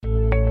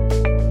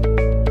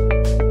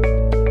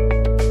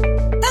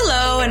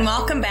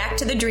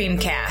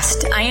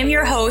Dreamcast. I am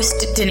your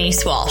host,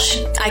 Denise Walsh.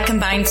 I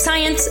combine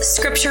science,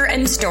 scripture,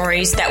 and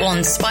stories that will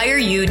inspire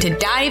you to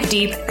dive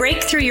deep,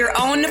 break through your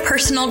own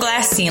personal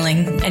glass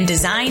ceiling, and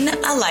design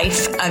a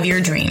life of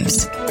your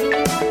dreams.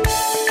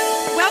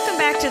 Welcome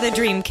back to the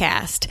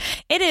Dreamcast.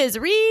 It is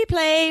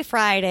Replay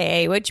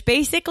Friday, which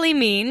basically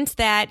means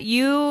that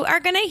you are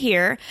going to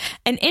hear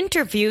an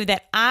interview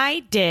that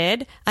I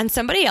did on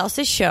somebody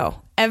else's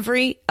show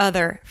every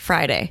other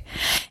Friday.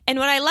 And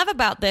what I love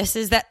about this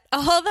is that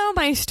although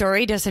my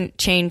story doesn't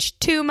change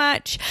too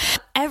much,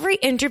 every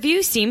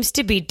interview seems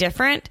to be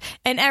different,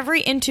 and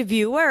every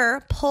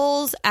interviewer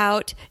pulls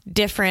out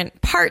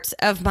different parts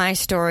of my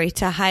story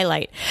to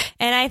highlight.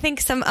 And I think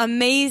some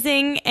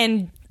amazing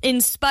and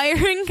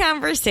inspiring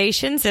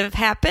conversations have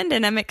happened,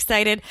 and I'm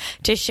excited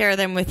to share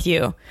them with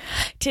you.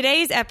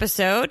 Today's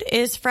episode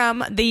is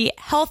from the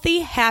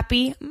Healthy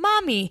Happy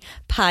Mommy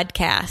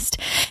podcast,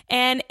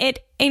 and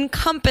it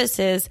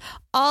encompasses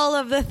all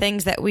of the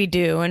things that we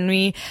do when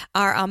we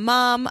are a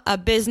mom, a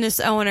business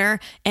owner,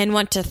 and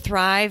want to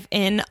thrive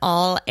in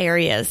all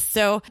areas.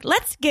 So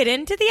let's get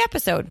into the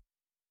episode.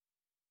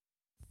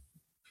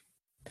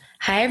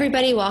 Hi,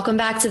 everybody. Welcome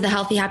back to the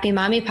Healthy Happy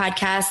Mommy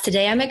podcast.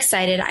 Today, I'm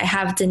excited. I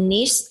have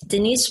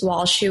Denise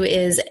Walsh, who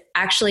is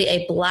actually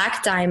a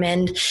Black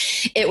Diamond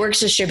It Works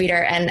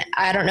distributor. And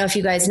I don't know if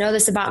you guys know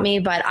this about me,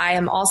 but I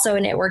am also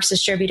an It Works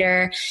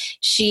distributor.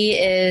 She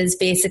is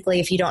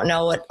basically, if you don't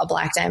know what a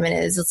Black Diamond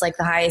is, it's like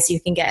the highest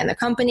you can get in the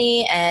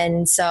company.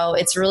 And so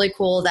it's really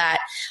cool that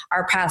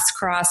our paths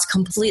crossed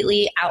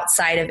completely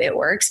outside of It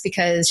Works,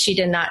 because she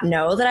did not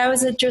know that I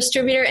was a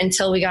distributor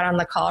until we got on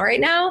the call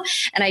right now.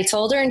 And I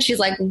told her, and she's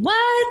like, what?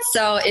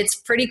 So it's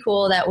pretty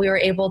cool that we were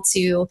able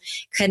to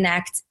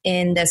connect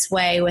in this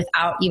way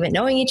without even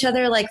knowing each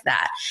other like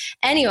that.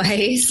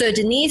 Anyway, so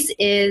Denise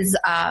is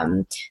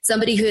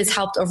somebody who has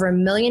helped over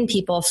 1 million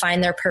people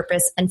find their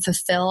purpose and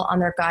fulfill on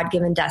their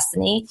God-given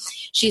destiny.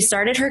 She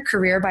started her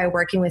career by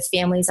working with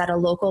families at a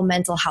local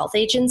mental health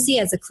agency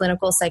as a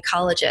clinical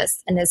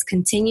psychologist, and has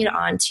continued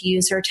on to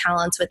use her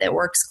talents with It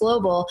Works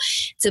Global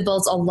to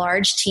build a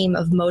large team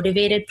of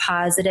motivated,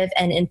 positive,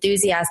 and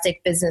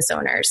enthusiastic business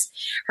owners.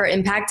 Her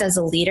impact as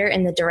a leader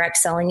in the direct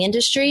selling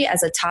industry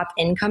as a top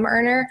income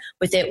earner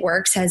with It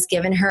Works has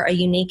given her a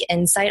unique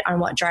insight on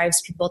what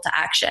drives people to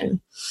action.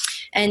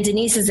 And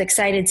Denise is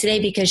excited today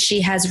because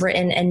she has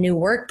written a new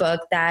workbook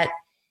that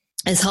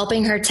is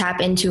helping her tap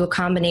into a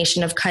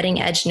combination of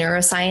cutting-edge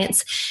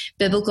neuroscience,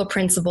 biblical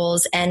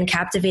principles, and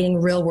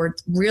captivating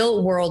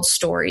real-world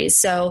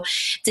stories. So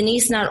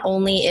Denise not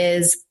only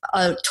is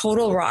a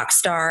total rock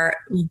star,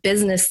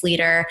 business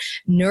leader,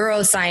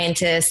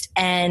 neuroscientist,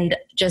 and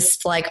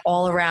just like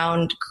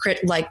all-around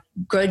like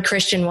good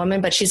Christian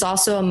woman, but she's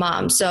also a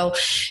mom. So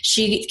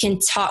she can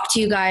talk to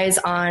you guys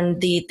on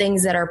the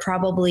things that are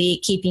probably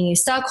keeping you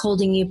stuck,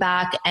 holding you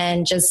back,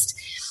 and just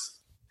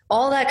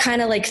all that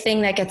kind of like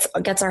thing that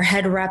gets our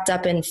head wrapped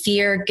up in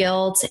fear,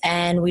 guilt,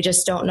 and we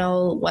just don't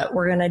know what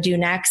we're going to do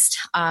next.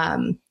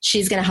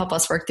 She's going to help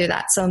us work through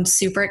that. So I'm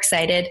super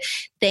excited.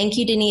 Thank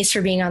you, Denise,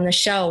 for being on the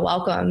show.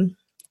 Welcome.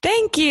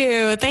 Thank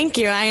you. Thank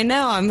you. I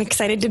know. I'm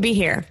excited to be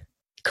here.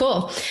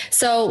 Cool.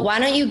 So why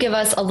don't you give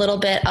us a little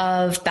bit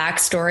of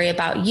backstory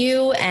about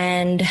you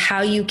and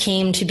how you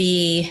came to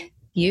be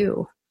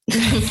you?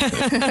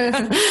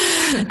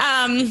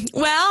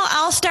 Well,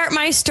 I'll start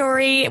my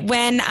story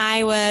when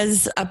I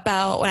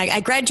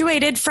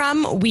graduated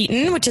from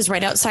Wheaton, which is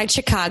right outside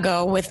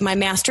Chicago, with my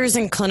master's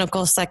in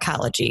clinical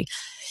psychology.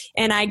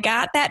 And I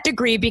got that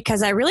degree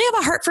because I really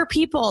have a heart for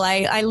people.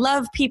 I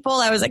love people.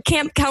 I was a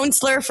camp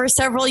counselor for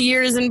several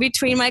years in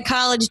between my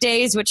college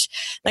days, which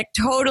like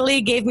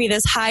totally gave me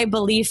this high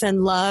belief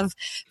and love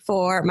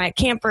for my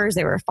campers.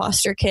 They were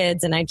foster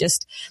kids, and I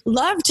just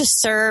love to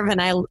serve,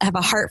 and I have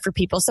a heart for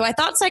people. So I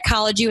thought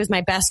psychology was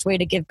my best way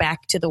to give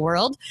back to the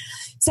world.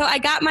 So I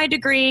got my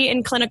degree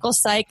in clinical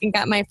psych and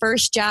got my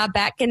first job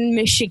back in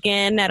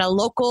Michigan at a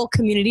local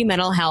community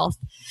mental health.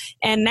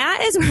 And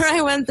that is where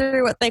I went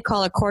through what they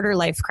call a quarter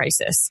life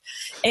crisis.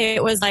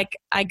 It was like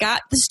I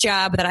got this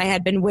job that I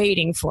had been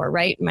waiting for,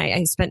 right?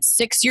 I spent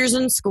 6 years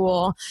in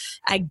school.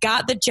 I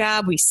got the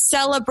job. We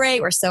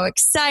celebrate. We're so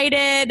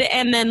excited.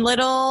 And then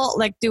little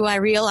do I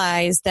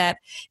realize that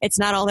it's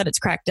not all that it's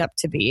cracked up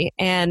to be.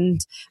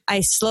 And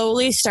I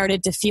slowly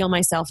started to feel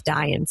myself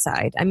die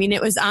inside. I mean,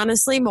 it was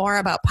honestly more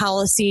about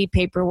policy,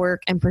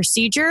 paperwork, and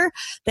procedure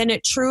than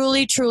it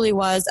truly, truly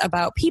was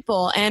about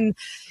people. And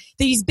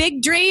these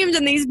big dreams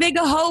and these big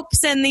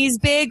hopes and these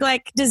big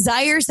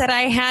desires that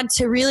I had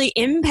to really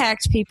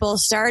impact people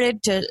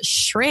started to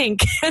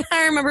shrink. And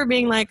I remember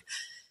being like,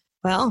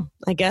 well,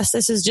 I guess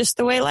this is just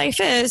the way life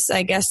is.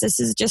 I guess this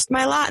is just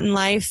my lot in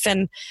life.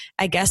 And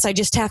I guess I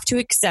just have to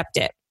accept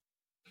it.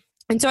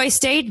 And so I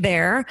stayed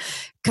there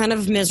kind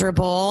of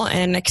miserable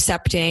and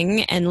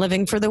accepting and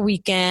living for the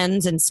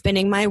weekends and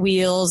spinning my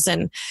wheels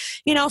and,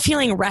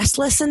 feeling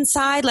restless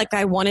inside. Like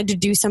I wanted to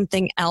do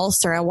something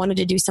else or I wanted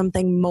to do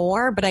something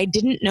more, but I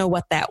didn't know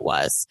what that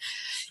was.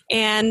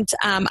 And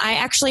I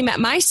actually met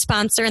my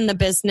sponsor in the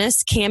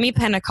business, Cami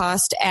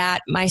Pentecost,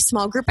 at my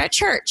small group at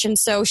church. And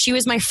so she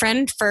was my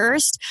friend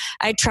first.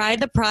 I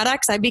tried the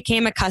products. I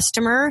became a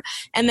customer.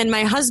 And then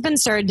my husband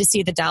started to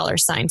see the dollar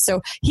sign.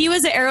 So he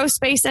was an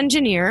aerospace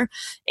engineer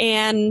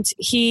and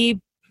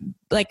he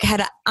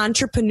had an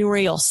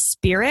entrepreneurial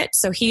spirit.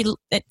 So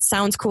it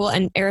sounds cool,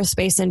 an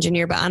aerospace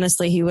engineer, but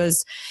honestly, he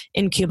was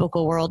in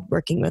cubicle world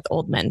working with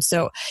old men.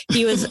 So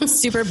he was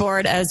super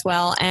bored as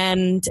well.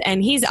 And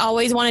he's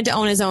always wanted to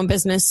own his own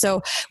business.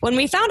 So when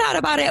we found out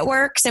about It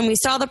Works and we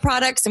saw the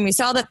products and we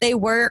saw that they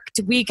worked,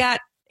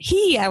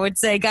 I would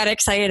say, got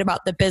excited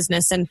about the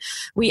business and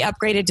we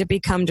upgraded to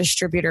become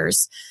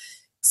distributors.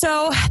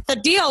 So the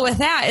deal with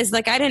that is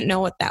I didn't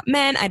know what that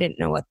meant. I didn't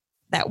know what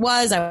that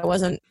was. I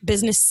wasn't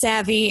business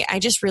savvy. I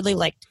just really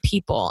liked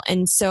people.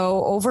 And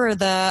so over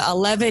the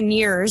 11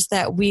 years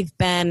that we've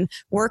been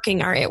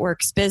working our It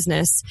Works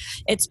business,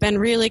 it's been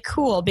really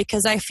cool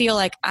because I feel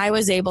like I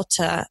was able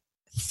to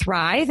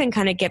thrive and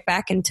kind of get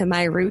back into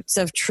my roots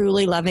of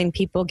truly loving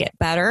people get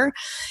better.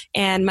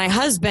 And my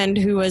husband,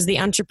 who was the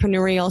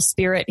entrepreneurial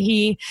spirit,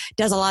 he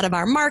does a lot of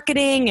our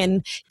marketing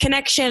and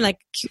connection, like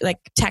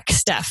tech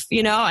stuff,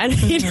 and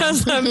he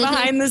does the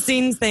behind the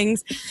scenes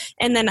things.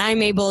 And then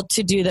I'm able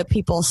to do the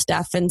people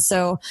stuff. And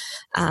so,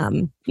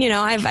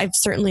 I've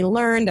certainly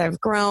learned, I've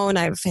grown,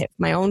 I've hit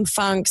my own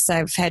funks.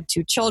 I've had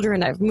 2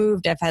 children. I've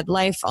moved, I've had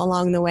life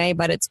along the way,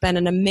 but it's been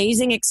an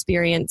amazing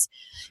experience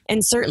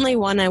and certainly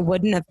one I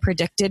wouldn't have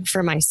predicted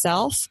for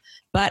myself.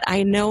 But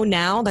I know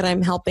now that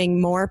I'm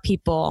helping more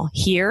people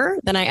here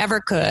than I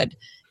ever could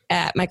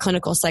at my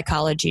clinical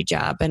psychology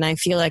job. And I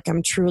feel like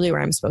I'm truly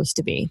where I'm supposed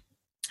to be.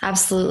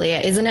 Absolutely.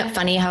 Isn't it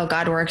funny how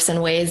God works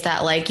in ways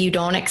that you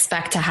don't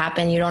expect to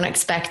happen? You don't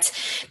expect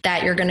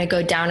that you're going to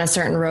go down a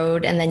certain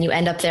road and then you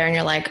end up there and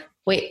you're like,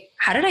 wait,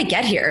 how did I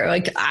get here?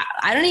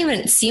 I don't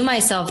even see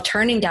myself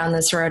turning down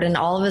this road. And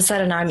all of a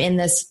sudden I'm in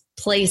this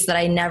place that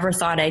I never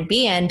thought I'd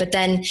be in. But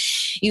then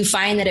you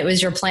find that it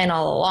was your plan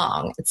all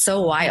along. It's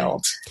so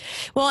wild.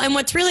 Well, and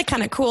what's really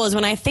kind of cool is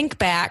when I think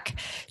back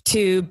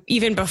to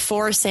even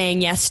before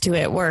saying yes to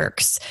It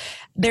Works,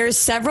 there's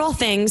several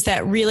things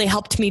that really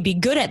helped me be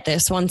good at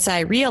this once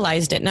I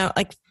realized it. Now,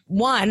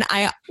 one,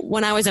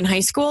 when I was in high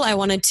school, I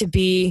wanted to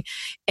be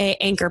an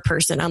anchor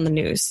person on the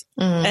news.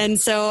 And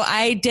so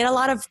I did a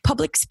lot of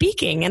public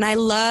speaking and I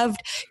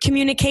loved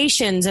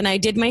communications and I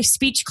did my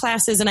speech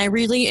classes and I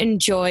really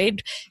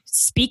enjoyed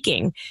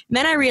speaking. And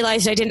then I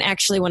realized I didn't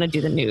actually want to do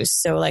the news.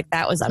 So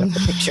that was out of the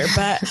picture,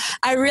 but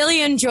I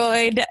really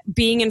enjoyed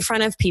being in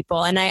front of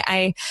people. And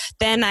I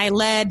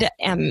led,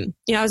 I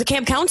was a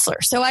camp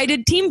counselor. So I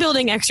did team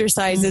building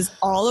exercises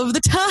all of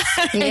the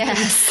time.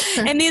 Yes.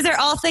 And these are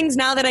all things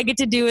now that I get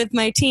to do with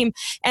my team.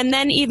 And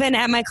then even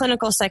at my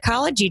clinical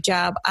psychology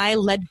job, I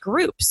led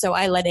groups. So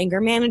I led anger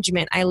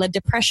management. I led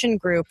depression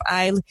group.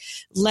 I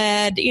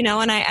led,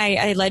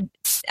 I led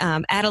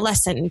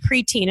adolescent and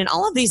preteen and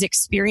all of these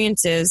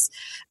experiences,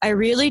 I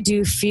really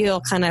do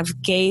feel kind of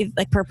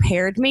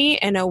prepared me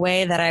in a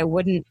way that I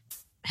wouldn't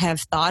have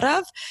thought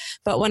of.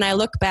 But when I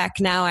look back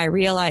now, I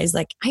realize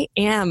I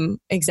am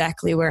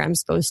exactly where I'm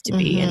supposed to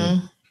be.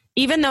 And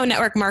even though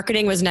network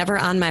marketing was never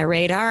on my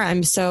radar,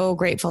 I'm so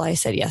grateful I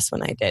said yes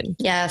when I did.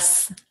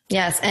 Yes.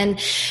 Yes. And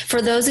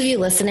for those of you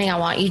listening, I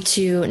want you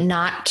to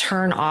not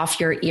turn off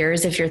your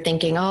ears if you're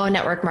thinking, oh,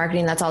 network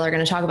marketing, that's all they're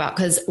going to talk about.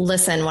 Because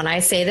listen, when I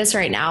say this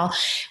right now,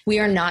 we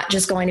are not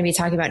just going to be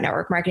talking about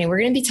network marketing. We're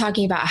going to be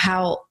talking about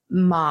how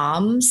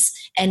moms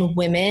and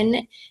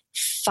women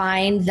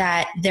find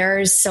that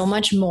there's so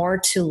much more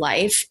to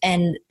life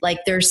and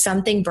there's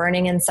something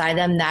burning inside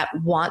them that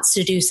wants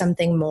to do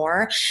something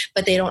more,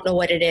 but they don't know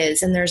what it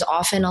is. And there's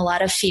often a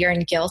lot of fear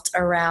and guilt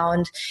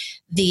around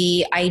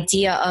the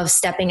idea of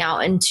stepping out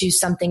into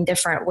something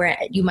different where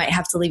you might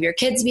have to leave your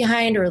kids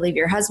behind or leave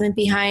your husband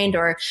behind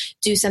or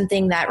do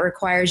something that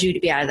requires you to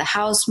be out of the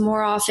house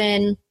more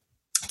often,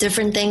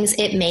 different things.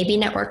 It may be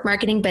network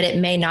marketing, but it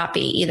may not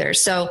be either.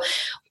 So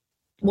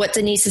what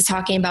Denise is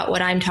talking about,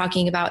 what I'm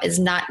talking about is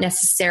not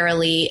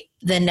necessarily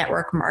the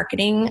network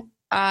marketing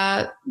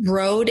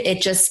road.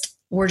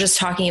 We're just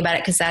talking about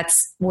it because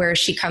that's where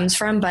she comes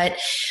from. But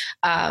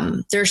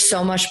there's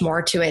so much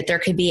more to it. There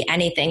could be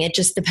anything. It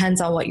just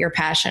depends on what you're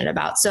passionate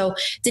about. So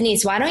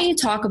Denise, why don't you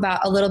talk about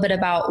a little bit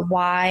about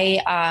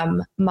why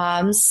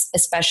moms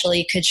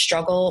especially could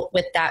struggle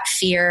with that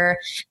fear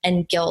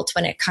and guilt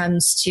when it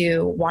comes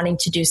to wanting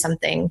to do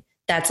something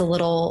that's a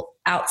little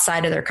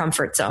outside of their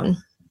comfort zone?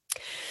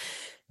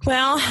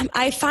 Well,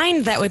 I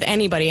find that with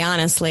anybody,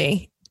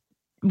 honestly,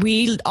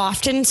 we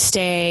often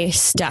stay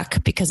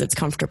stuck because it's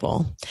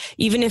comfortable,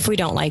 even if we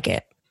don't like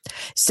it.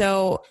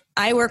 So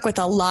I work with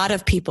a lot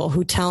of people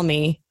who tell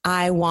me,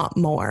 I want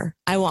more.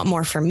 I want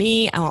more for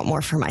me. I want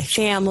more for my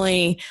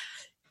family.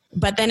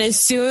 But then as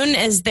soon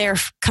as they're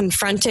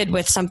confronted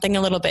with something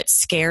a little bit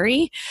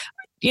scary,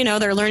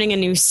 they're learning a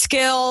new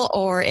skill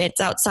or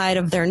it's outside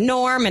of their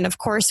norm. And of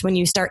course, when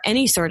you start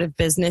any sort of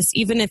business,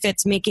 even if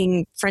it's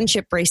making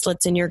friendship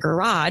bracelets in your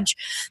garage,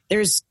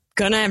 you're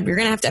going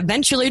to have to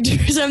eventually do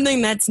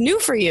something that's new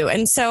for you.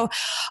 And so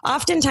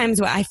oftentimes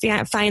what I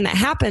find that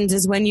happens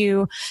is when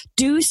you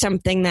do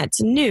something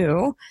that's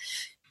new,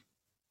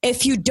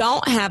 if you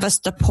don't have a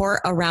support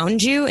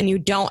around you and you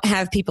don't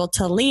have people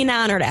to lean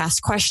on or to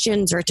ask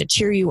questions or to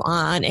cheer you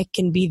on, it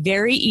can be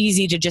very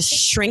easy to just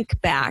shrink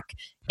back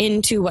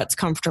into what's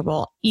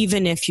comfortable,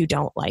 even if you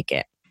don't like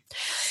it.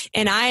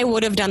 And I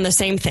would have done the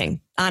same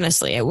thing.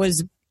 Honestly, it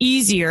was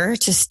easier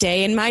to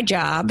stay in my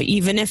job,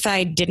 even if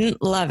I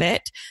didn't love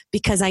it,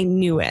 because I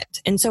knew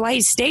it. And so I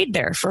stayed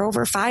there for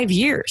over 5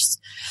 years.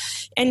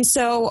 And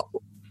so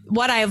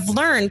what I've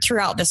learned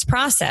throughout this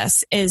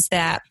process is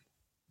that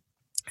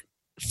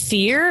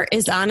fear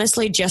is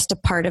honestly just a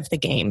part of the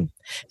game.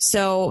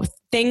 So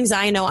things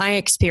I know I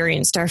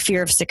experienced are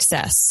fear of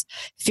success,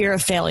 fear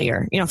of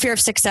failure. Fear of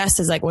success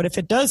is like, what if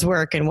it does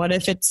work? And what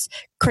if it's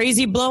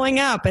crazy blowing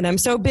up and I'm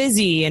so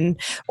busy?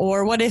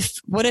 Or what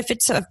if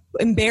it's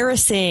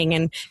embarrassing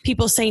and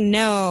people say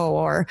no?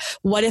 Or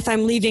what if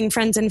I'm leaving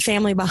friends and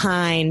family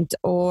behind?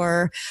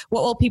 Or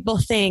what will people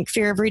think?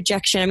 Fear of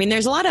rejection. I mean,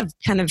 there's a lot of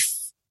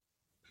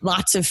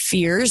lots of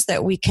fears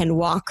that we can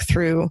walk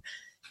through.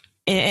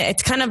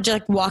 It's kind of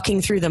just like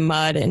walking through the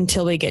mud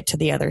until we get to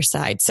the other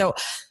side. So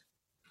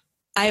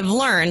I've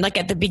learned, like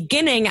at the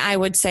beginning, I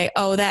would say,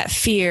 oh, that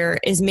fear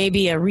is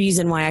maybe a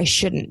reason why I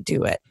shouldn't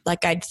do it.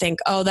 Like I'd think,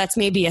 oh, that's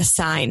maybe a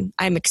sign.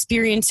 I'm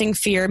experiencing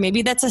fear.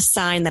 Maybe that's a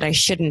sign that I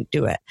shouldn't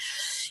do it.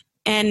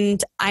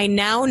 And I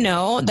now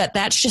know that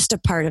that's just a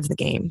part of the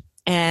game.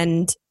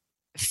 And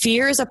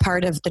fear is a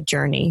part of the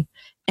journey.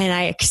 And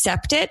I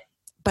accept it,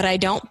 but I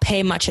don't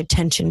pay much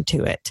attention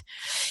to it.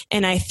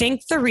 And I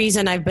think the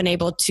reason I've been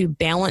able to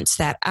balance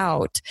that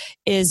out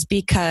is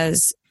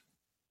because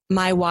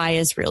my why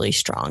is really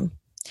strong.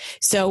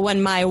 So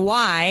when my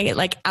why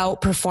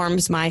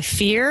outperforms my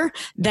fear,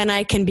 then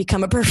I can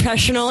become a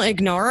professional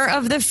ignorer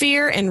of the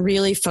fear and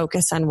really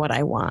focus on what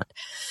I want.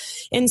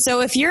 And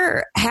so if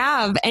you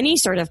have any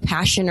sort of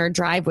passion or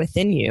drive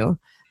within you,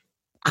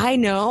 I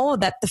know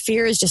that the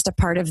fear is just a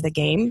part of the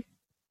game.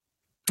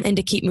 And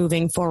to keep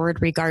moving forward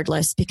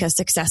regardless, because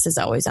success is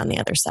always on the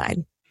other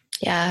side.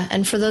 Yeah.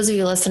 And for those of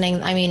you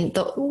listening, I mean,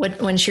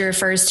 when she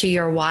refers to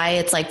your why,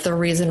 it's like the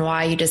reason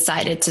why you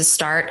decided to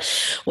start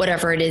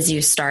whatever it is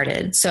you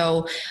started.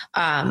 So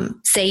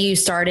say you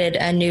started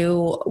a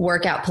new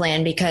workout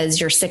plan because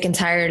you're sick and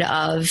tired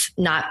of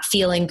not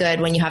feeling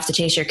good when you have to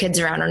chase your kids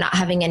around or not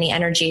having any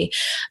energy.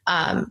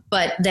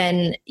 But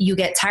then you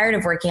get tired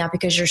of working out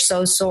because you're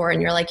so sore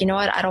and you're like, you know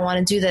what? I don't want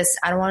to do this.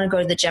 I don't want to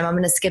go to the gym. I'm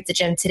going to skip the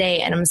gym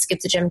today and I'm going to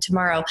skip the gym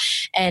tomorrow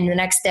and the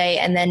next day.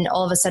 And then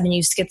all of a sudden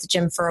you skip the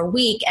gym for a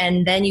week and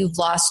then you've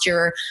lost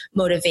your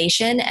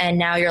motivation. And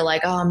now you're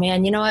like, oh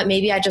man, you know what?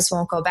 Maybe I just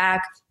won't go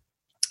back.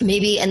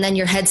 Maybe, and then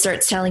your head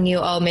starts telling you,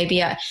 oh,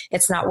 maybe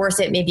it's not worth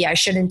it. Maybe I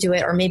shouldn't do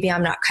it. Or maybe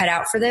I'm not cut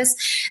out for this.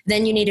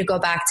 Then you need to go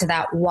back to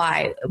that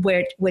why,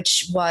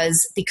 which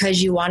was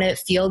because you want to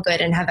feel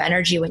good and have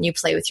energy when you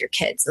play with your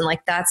kids. And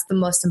that's the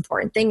most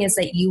important thing, is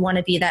that you want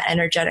to be that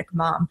energetic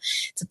mom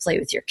to play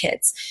with your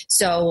kids.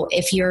 So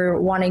if you're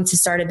wanting to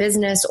start a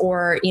business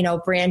or,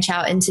 branch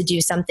out and to do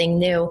something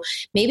new,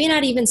 maybe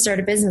not even start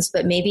a business,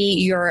 but maybe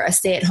you're a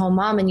stay-at-home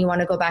mom and you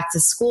want to go back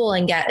to school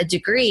and get a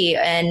degree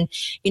and,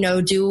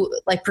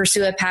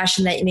 pursue a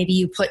passion that maybe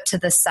you put to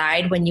the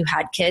side when you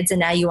had kids and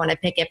now you want to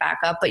pick it back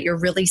up, but you're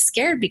really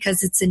scared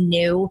because it's a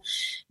new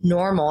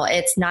normal.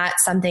 It's not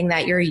something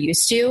that you're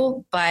used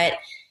to, but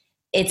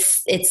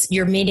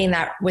you're meeting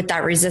that with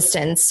that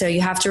resistance. So you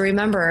have to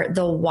remember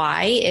the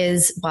why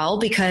is, well,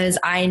 because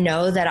I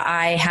know that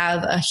I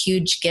have a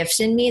huge gift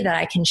in me that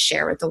I can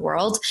share with the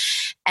world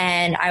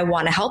and I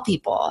want to help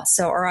people.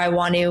 So, or I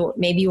want to,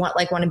 maybe you want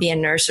to be a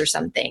nurse or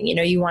something,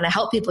 you want to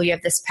help people. You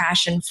have this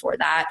passion for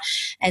that.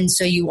 And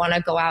so you want to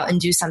go out and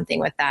do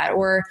something with that.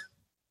 Or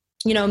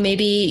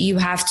maybe you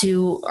have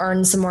to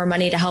earn some more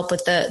money to help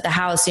with the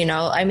house,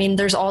 I mean,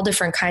 there's all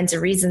different kinds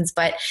of reasons,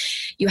 but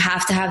you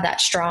have to have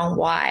that strong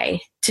why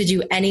to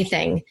do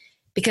anything.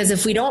 Because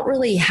if we don't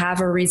really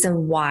have a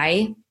reason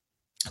why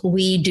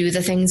we do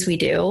the things we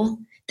do,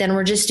 then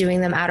we're just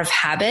doing them out of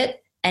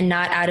habit and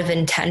not out of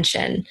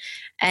intention.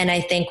 And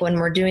I think when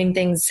we're doing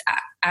things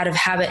out of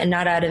habit and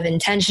not out of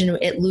intention,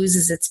 it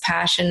loses its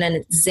passion and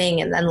its zing.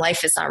 And then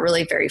life is not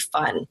really very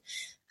fun,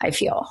 I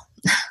feel.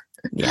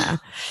 Yeah.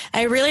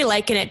 I really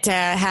liken it to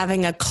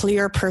having a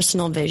clear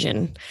personal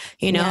vision.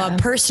 A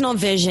personal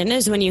vision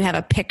is when you have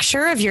a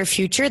picture of your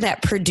future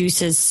that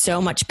produces so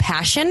much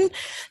passion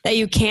that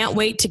you can't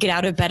wait to get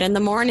out of bed in the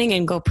morning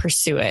and go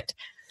pursue it.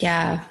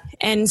 Yeah.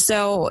 And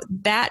so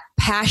that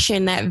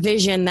passion, that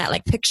vision,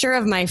 that picture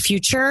of my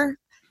future,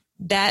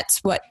 that's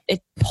what it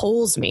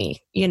pulls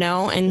me, And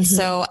mm-hmm.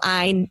 So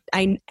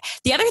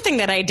the other thing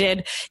that I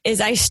did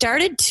is I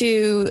started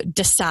to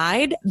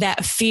decide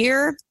that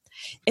fear,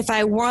 if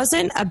I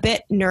wasn't a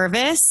bit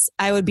nervous,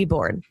 I would be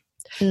bored.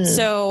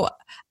 So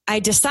I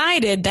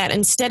decided that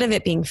instead of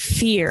it being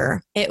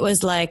fear, it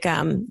was like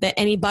that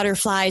any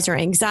butterflies or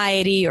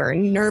anxiety or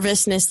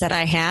nervousness that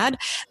I had,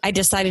 I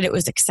decided it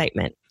was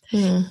excitement.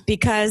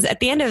 Because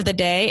at the end of the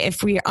day,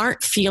 if we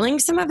aren't feeling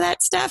some of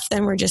that stuff,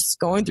 then we're just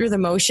going through the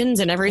motions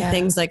and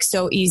everything's like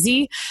so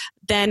easy.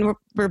 Then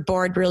we're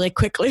bored really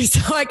quickly.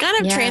 So I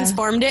kind of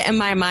transformed it in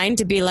my mind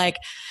to be like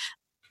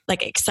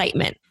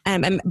excitement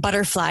and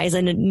butterflies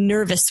in a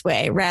nervous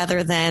way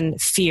rather than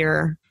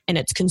fear and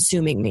it's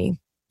consuming me.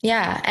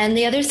 Yeah. And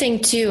the other thing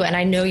too, and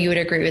I know you would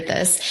agree with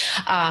this,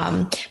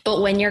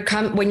 but when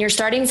you're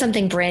starting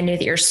something brand new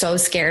that you're so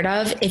scared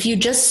of, if you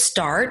just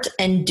start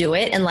and do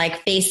it and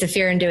like face the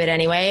fear and do it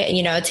anyway,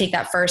 take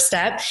that first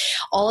step,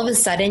 all of a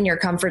sudden your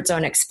comfort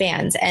zone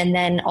expands. And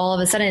then all of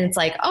a sudden it's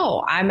like,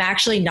 oh, I'm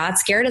actually not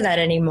scared of that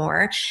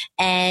anymore.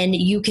 And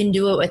you can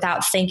do it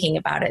without thinking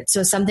about it.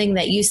 So something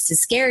that used to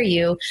scare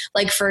you,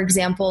 like for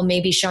example,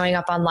 maybe showing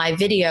up on live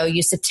video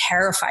used to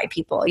terrify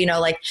people,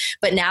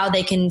 but now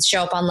they can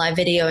show up on live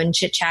video and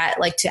chit chat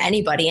like to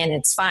anybody and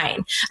it's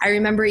fine. I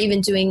remember even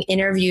doing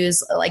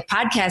interviews, like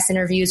podcast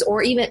interviews,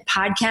 or even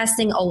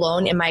podcasting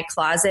alone in my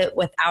closet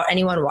without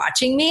anyone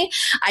watching me.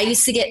 I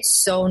used to get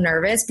so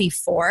nervous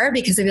before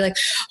because I'd be like,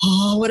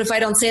 oh, what if I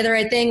don't say the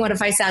right thing? What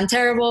if I sound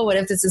terrible? What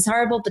if this is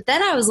horrible? But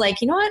then I was like,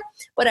 you know what?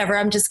 Whatever,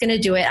 I'm just going to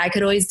do it. I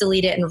could always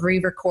delete it and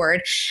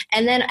re-record.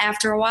 And then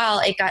after a while,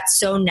 it got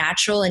so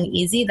natural and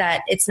easy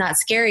that it's not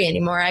scary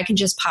anymore. I can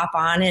just pop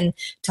on and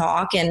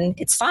talk and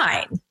it's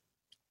fine.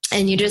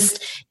 And you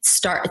just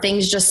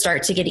things just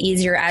start to get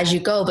easier as you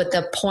go. But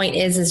the point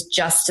is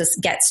just to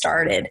get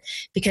started,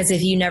 because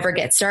if you never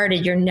get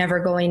started, you're never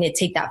going to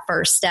take that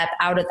first step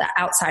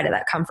outside of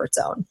that comfort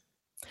zone.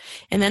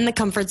 And then the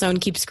comfort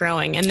zone keeps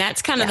growing. And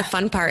that's kind of the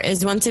fun part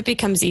is once it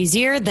becomes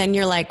easier, then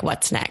you're like,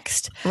 what's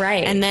next?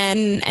 Right. And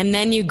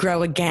then you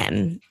grow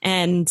again.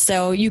 And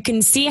so you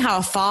can see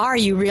how far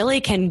you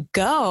really can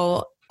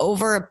go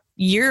over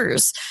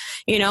years,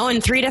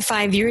 in 3 to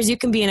 5 years, you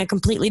can be in a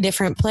completely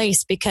different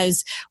place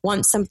because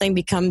once something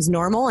becomes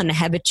normal and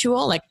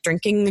habitual, like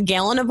drinking a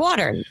gallon of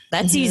water,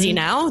 that's easy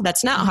now.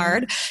 That's not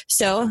hard.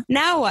 So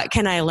now what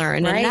can I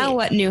learn? And now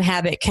what new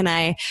habit can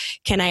I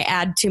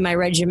add to my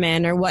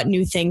regimen, or what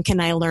new thing can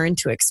I learn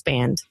to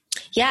expand?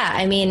 Yeah.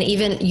 I mean,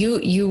 even you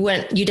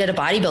did a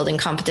bodybuilding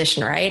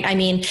competition, right? I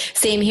mean,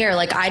 same here.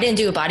 Like I didn't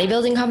do a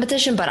bodybuilding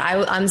competition, but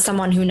I'm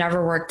someone who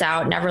never worked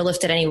out, never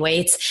lifted any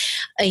weights.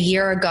 A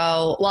year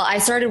ago, well, I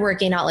started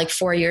working out like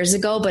 4 years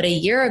ago, but a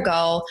year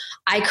ago,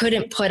 I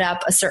couldn't put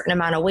up a certain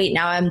amount of weight.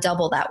 Now I'm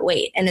double that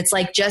weight. And it's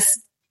like just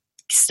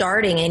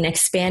starting and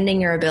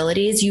expanding your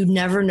abilities. You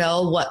never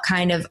know what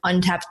kind of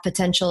untapped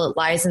potential it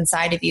lies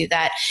inside of you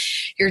that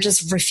you're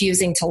just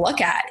refusing to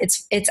look at.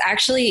 It's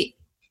actually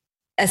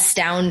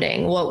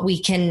astounding what we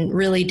can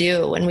really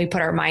do when we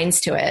put our minds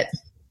to it.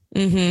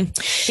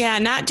 Mm-hmm. Yeah.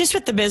 Not just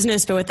with the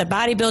business, but with the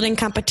bodybuilding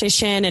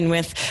competition and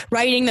with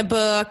writing the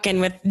book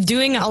and with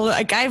doing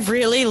I've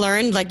really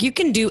learned like you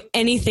can do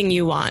anything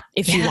you want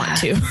if you want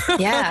to.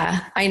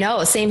 Yeah, I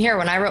know. Same here.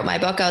 When I wrote my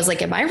book, I was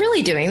like, am I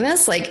really doing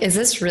this? Like, is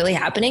this really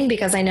happening?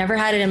 Because I never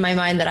had it in my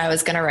mind that I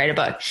was going to write a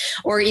book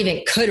or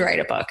even could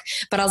write a book,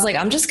 but I was like,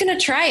 I'm just going to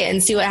try it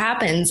and see what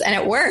happens. And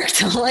it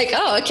worked. I'm like,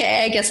 oh,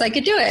 okay, I guess I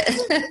could do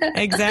it.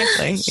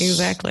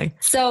 Exactly.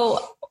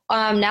 So,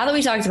 now that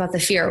we talked about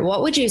the fear,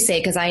 what would you say?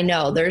 Because I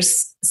know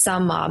there's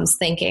some moms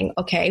thinking,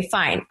 okay,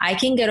 fine, I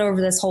can get over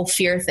this whole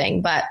fear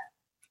thing, but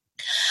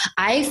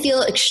I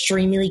feel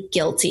extremely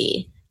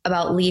guilty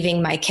about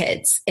leaving my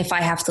kids if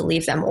I have to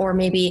leave them, or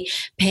maybe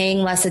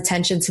paying less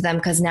attention to them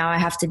because now I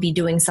have to be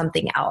doing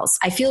something else.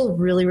 I feel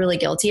really, really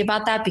guilty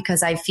about that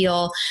because I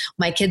feel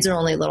my kids are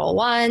only little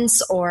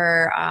ones,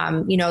 or,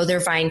 they're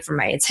vying for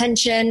my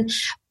attention.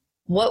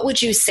 What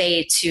would you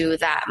say to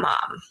that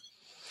mom?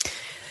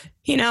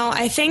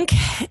 I think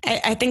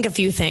a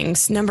few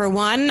things. Number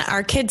one,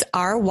 our kids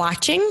are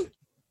watching.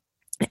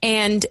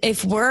 And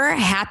if we're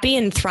happy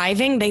and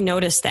thriving, they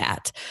notice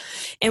that.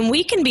 And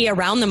we can be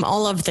around them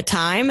all of the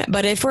time.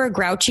 But if we're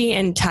grouchy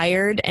and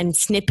tired and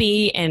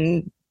snippy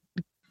and,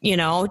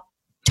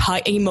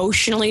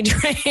 emotionally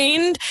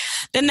drained,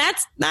 then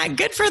that's not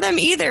good for them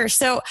either.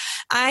 So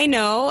I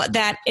know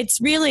that it's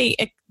really,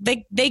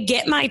 they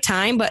get my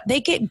time, but they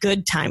get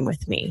good time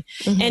with me.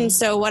 Mm-hmm. And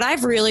so what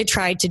I've really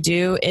tried to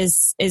do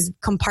is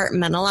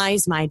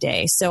compartmentalize my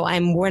day. So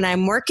when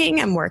I'm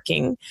working, I'm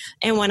working.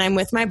 And when I'm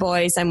with my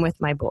boys, I'm with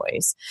my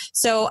boys.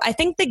 So I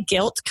think the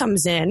guilt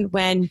comes in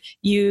when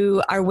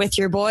you are with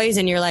your boys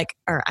and you're like,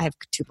 or I have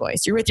 2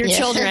 boys, you're with your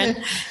children.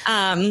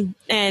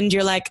 And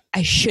you're like,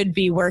 I should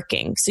be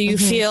working. So you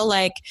feel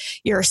like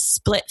you're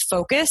split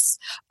focus,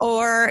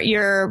 or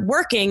you're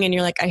working and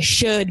you're like, I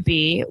should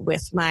be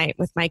with my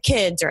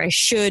kids, or I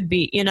should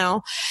be,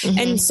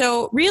 And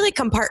so really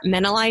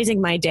compartmentalizing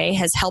my day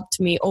has helped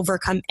me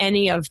overcome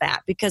any of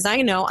that, because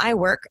I know I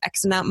work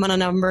X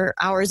amount of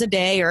hours a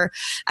day, or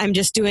I'm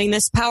just doing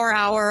this power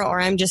hour, or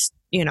I'm just,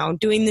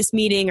 doing this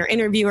meeting or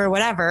interview or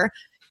whatever.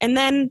 And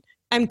then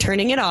I'm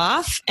turning it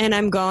off and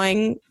I'm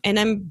going and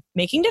I'm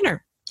making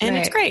dinner. And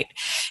it's great.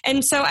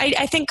 And so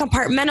I think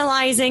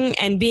compartmentalizing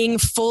and being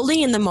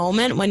fully in the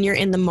moment when you're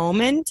in the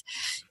moment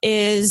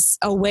is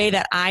a way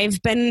that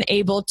I've been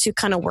able to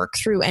kind of work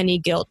through any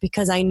guilt,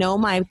 because I know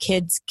my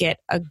kids get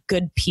a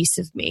good piece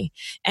of me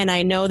and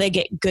I know they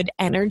get good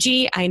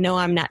energy. I know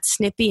I'm not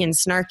snippy and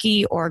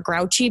snarky or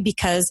grouchy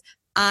because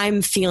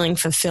I'm feeling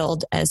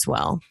fulfilled as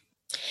well.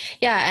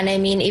 Yeah. And I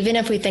mean, even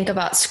if we think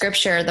about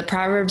scripture, the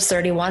Proverbs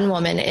 31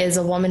 woman is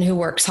a woman who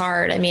works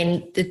hard. I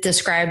mean, it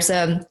describes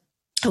a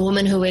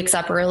woman who wakes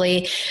up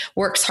early,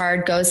 works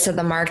hard, goes to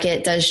the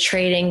market, does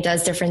trading,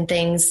 does different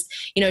things.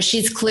 You know,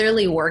 she's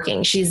clearly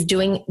working. She's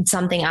doing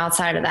something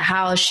outside of the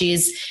house.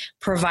 She's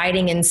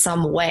providing in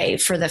some way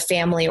for the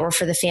family or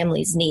for the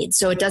family's needs.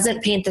 So it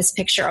doesn't paint this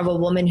picture of a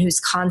woman who's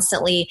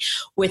constantly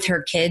with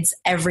her kids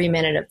every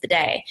minute of the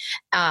day.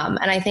 And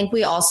I think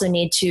we also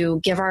need to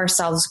give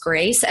ourselves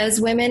grace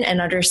as women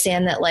and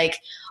understand that, like,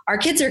 our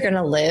kids are going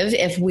to live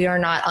if we are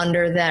not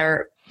under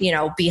their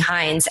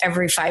behinds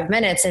every 5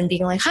 minutes and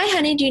being like, hi,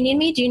 honey, do you need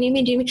me? Do you need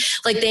me? Do you need me?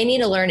 Like, they need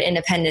to learn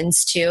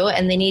independence too.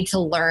 And they need to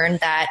learn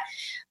that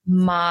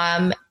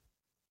mom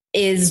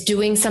is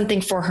doing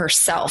something for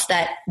herself,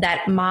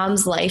 that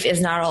mom's life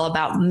is not all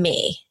about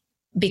me,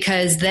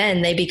 because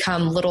then they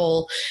become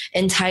little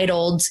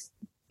entitled,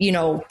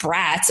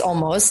 brats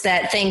almost,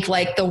 that think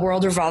like the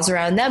world revolves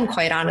around them,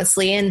 quite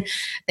honestly. And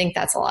I think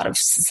that's a lot of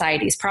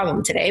society's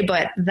problem today,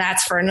 but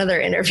that's for another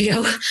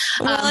interview.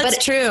 Well,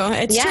 it's true.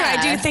 It's true.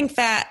 I do think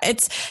that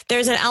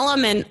there's an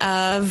element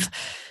of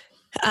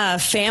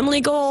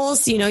family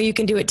goals. You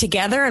can do it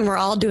together and we're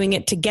all doing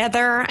it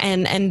together.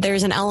 And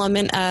there's an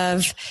element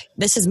of,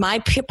 this is my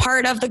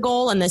part of the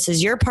goal and this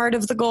is your part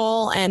of the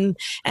goal. And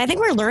I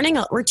think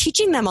we're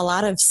teaching them a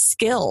lot of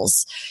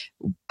skills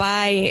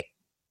by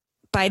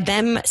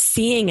them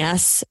seeing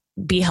us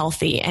be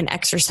healthy and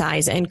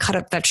exercise and cut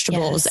up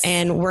vegetables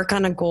and work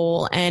on a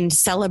goal and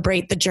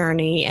celebrate the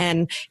journey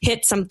and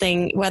hit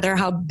something, whether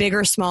how big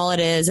or small it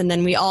is. And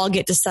then we all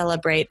get to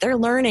celebrate. They're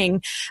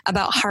learning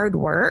about hard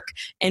work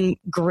and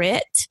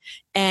grit.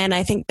 And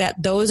I think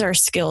that those are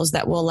skills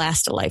that will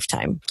last a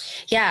lifetime.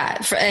 Yeah.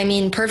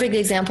 Perfect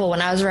example.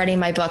 When I was writing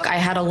my book, I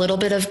had a little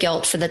bit of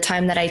guilt for the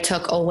time that I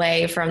took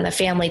away from the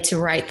family to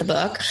write the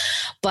book.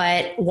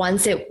 But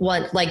once it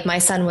went, like, my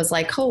son was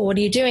like, oh, what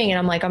are you doing? And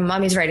I'm like,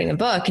 mommy's writing a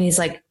book. And he's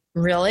like,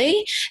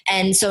 really?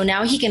 And so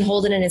now he can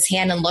hold it in his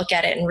hand and look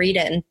at it and read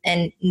it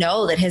and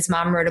know that his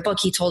mom wrote a book.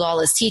 He told all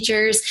his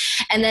teachers.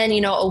 And then,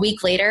 a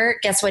week later,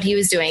 guess what he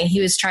was doing?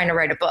 He was trying to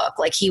write a book.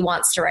 Like, he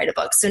wants to write a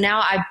book. So now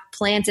I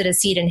planted a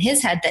seed in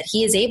his head that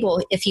he is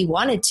able, if he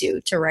wanted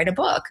to write a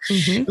book,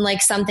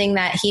 like something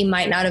that he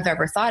might not have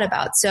ever thought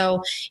about.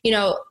 So,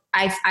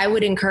 I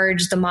would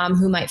encourage the mom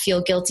who might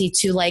feel guilty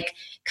to, like,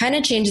 kind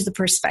of change the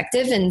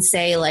perspective and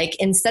say, like,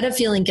 instead of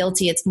feeling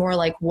guilty, it's more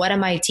like, what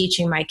am I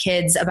teaching my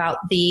kids about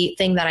the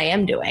thing that I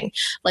am doing?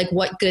 Like,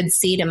 what good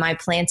seed am I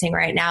planting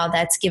right now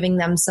that's giving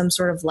them some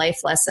sort of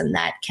life lesson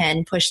that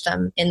can push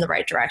them in the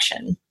right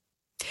direction?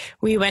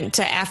 We went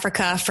to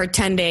Africa for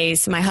 10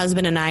 days, my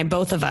husband and I,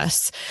 both of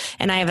us,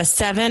 and I have a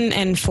 7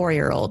 and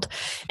 4-year-old.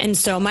 And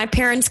so my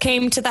parents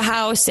came to the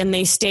house and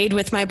they stayed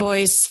with my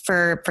boys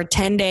for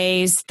 10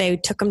 days. They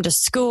took them to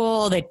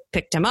school. They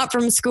picked them up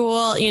from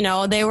school.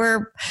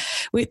 That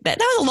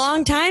was a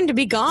long time to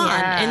be gone.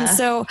 Yeah. And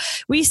so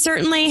we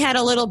certainly had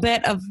a little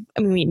bit of,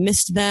 we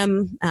missed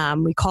them.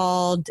 We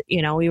called,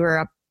 we were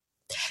up.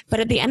 But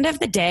at the end of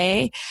the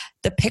day,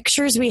 the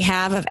pictures we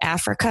have of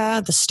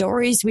Africa, the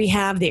stories we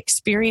have, the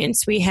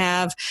experience we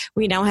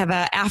now have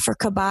an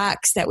Africa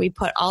box that we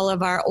put all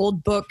of our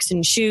old books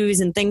and shoes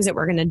and things that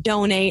we're going to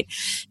donate.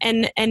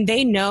 And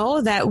they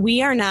know that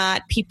we are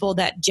not people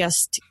that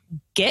just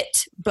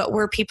get, but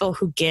we're people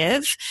who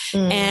give.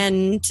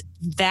 And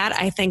that,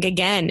 I think,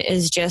 again,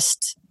 is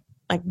just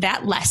like,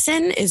 that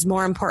lesson is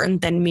more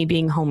important than me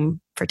being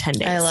home for 10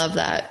 days. I love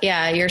that.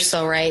 Yeah, you're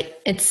so right.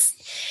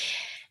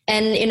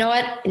 And you know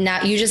what?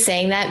 Now you just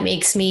saying that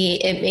makes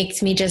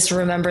me just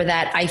remember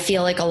that I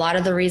feel like a lot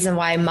of the reason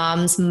why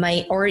moms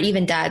might, or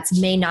even dads,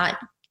 may not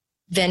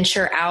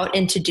venture out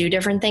and to do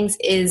different things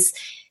is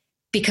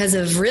because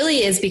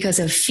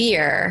of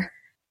fear,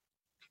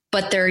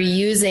 but they're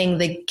using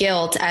the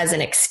guilt as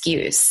an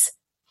excuse.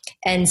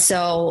 And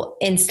so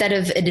instead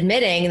of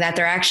admitting that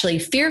they're actually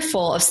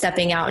fearful of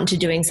stepping out into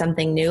doing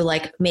something new,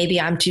 like, maybe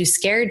I'm too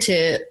scared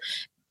to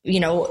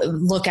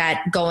look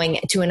at going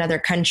to another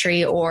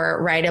country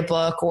or write a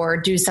book or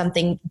do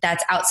something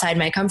that's outside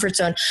my comfort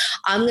zone,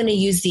 I'm going to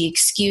use the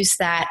excuse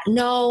that,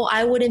 no,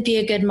 I wouldn't be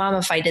a good mom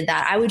if I did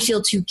that. I would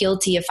feel too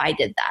guilty if I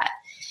did that.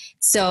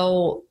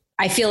 So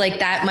I feel like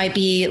that might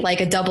be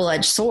like a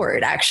double-edged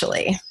sword,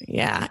 actually.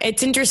 Yeah,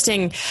 it's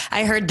interesting.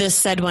 I heard this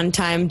said one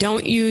time,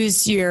 don't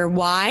use your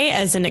why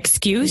as an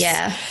excuse.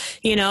 Yeah.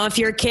 If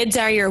your kids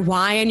are your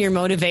why and your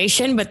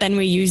motivation, but then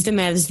we use them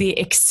as the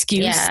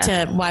excuse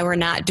to why we're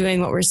not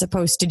doing what we're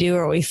supposed to do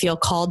or we feel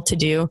called to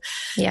do,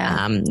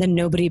 then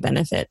nobody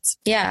benefits.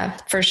 Yeah,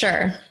 for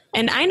sure.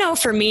 And I know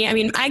for me, I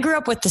mean, I grew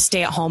up with the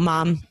stay-at-home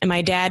mom, and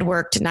my dad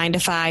worked 9 to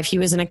 5. He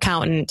was an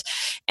accountant.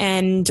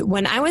 And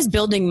when I was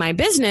building my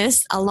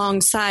business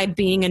alongside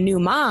being a new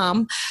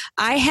mom,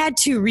 I had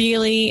to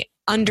really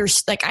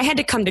I had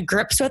to come to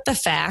grips with the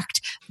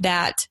fact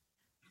that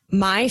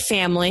my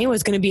family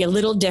was going to be a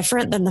little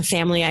different than the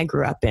family I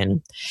grew up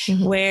in,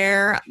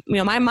 where,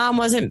 my mom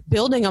wasn't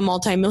building a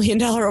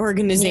multi-million-dollar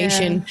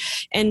organization. Yeah.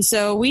 And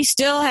so we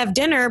still have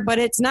dinner, but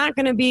it's not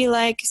going to be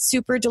like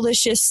super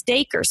delicious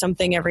steak or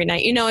something every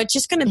night. It's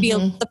just going to be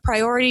the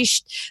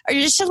priorities are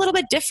just a little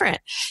bit different.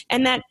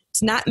 And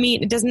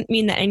it doesn't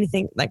mean that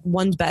anything like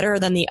one's better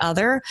than the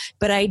other,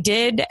 but I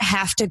did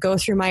have to go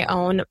through my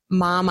own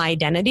mom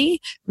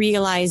identity,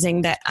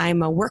 realizing that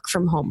I'm a work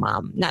from home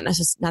mom, not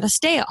a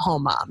stay at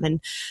home mom.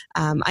 And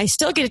I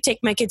still get to take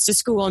my kids to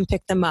school and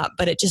pick them up,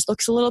 but it just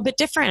looks a little bit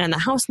different, and the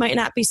house might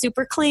not be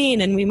super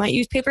clean, and we might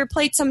use paper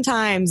plates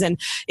sometimes, and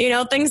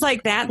things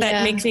like that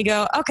makes me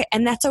go, okay.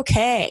 And that's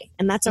okay.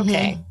 And that's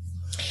okay.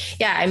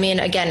 Yeah. I mean,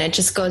 again, it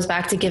just goes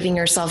back to giving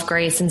yourself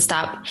grace and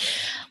stop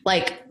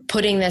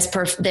putting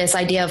this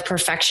idea of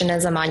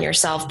perfectionism on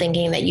yourself,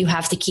 thinking that you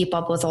have to keep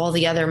up with all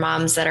the other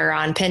moms that are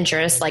on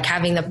Pinterest, like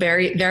having the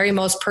very, very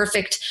most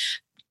perfect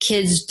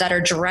kids that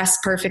are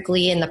dressed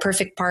perfectly in the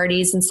perfect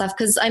parties and stuff.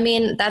 Cause I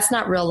mean, that's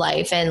not real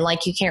life. And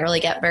you can't really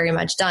get very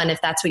much done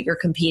if that's what you're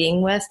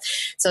competing with.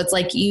 So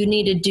it's you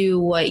need to do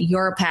what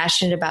you're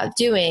passionate about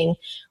doing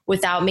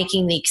without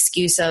making the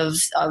excuse of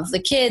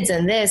the kids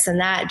and this and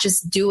that.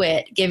 Just do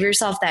it. Give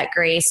yourself that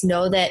grace.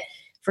 Know that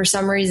for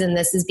some reason,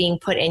 this is being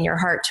put in your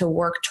heart to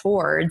work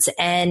towards,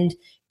 and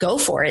go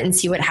for it and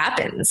see what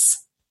happens.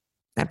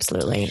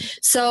 Absolutely.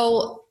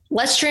 So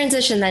let's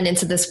transition then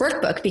into this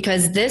workbook,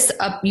 because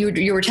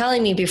you were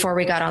telling me before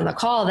we got on the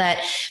call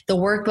that the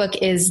workbook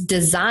is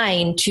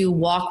designed to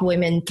walk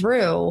women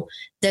through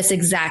this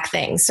exact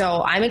thing.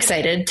 So I'm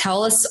excited.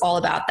 Tell us all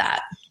about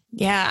that.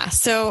 Yeah.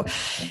 So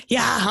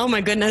oh my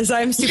goodness,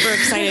 I'm super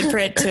excited for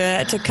it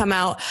to come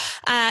out.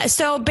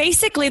 So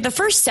basically the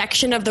first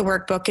section of the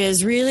workbook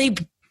is really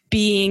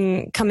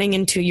coming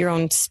into your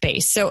own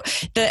space. So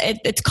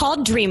it's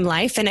called Dream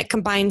Life, and it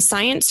combines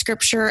science,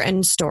 scripture,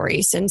 and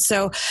stories. And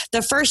so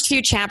the first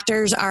few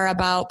chapters are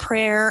about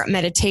prayer,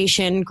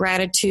 meditation,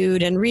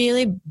 gratitude, and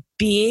really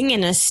being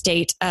in a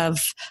state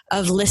of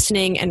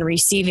listening and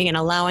receiving and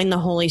allowing the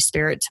Holy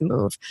Spirit to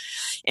move.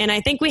 And I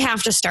think we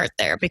have to start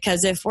there,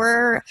 because if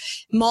we're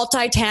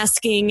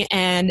multitasking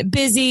and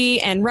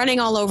busy and running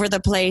all over the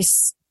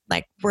place,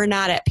 we're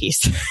not at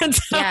peace. So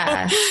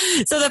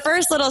the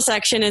first little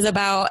section is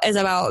about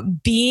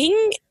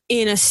being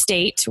in a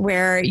state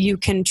where you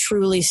can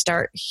truly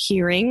start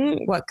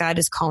hearing what God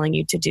is calling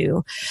you to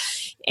do.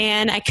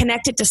 And I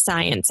connect it to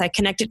science. I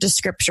connect it to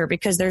scripture,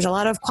 because there's a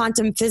lot of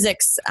quantum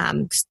physics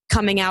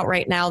coming out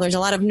right now. There's a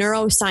lot of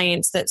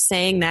neuroscience that's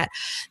saying that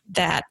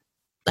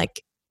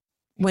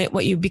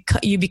what you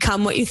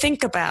become what you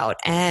think about.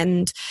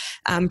 And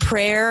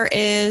prayer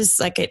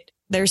is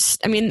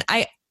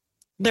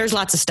there's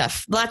lots of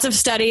stuff, lots of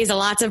studies, and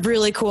lots of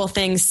really cool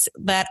things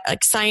that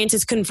science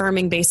is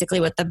confirming basically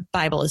what the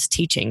Bible is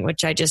teaching,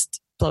 which just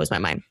blows my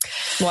mind.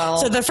 Well,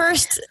 so the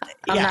first,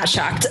 I'm not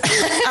shocked.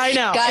 I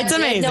know. God it's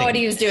amazing. Didn't know what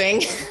he was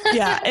doing.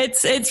 Yeah.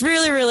 It's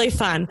really, really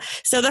fun.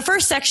 So the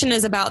first section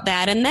is about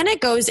that. And then it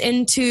goes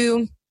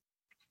into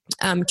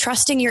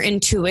trusting your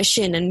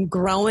intuition and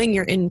growing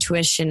your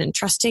intuition and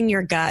trusting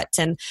your gut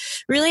and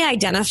really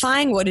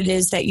identifying what it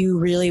is that you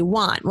really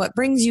want, what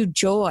brings you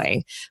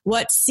joy,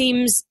 what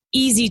seems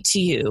easy to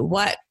you,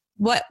 what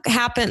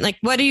happened,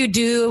 what do you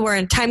do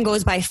where time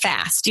goes by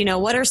fast?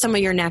 What are some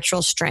of your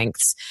natural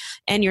strengths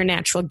and your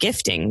natural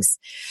giftings?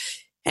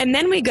 And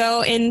then we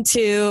go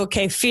into,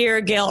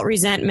 fear, guilt,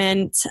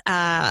 resentment.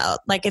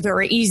 If it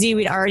were easy,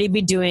 we'd already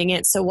be doing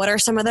it. So what are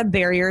some of the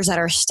barriers that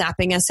are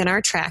stopping us in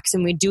our tracks?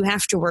 And we do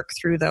have to work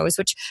through those,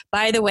 which,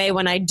 by the way,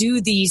 when I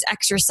do these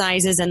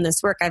exercises and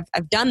this work,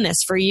 I've done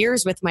this for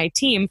years with my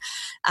team.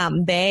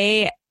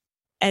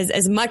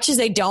 As much as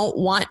they don't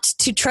want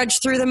to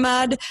trudge through the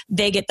mud,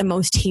 they get the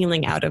most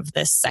healing out of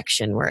this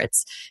section, where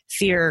it's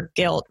fear,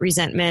 guilt,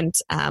 resentment,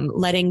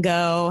 letting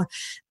go,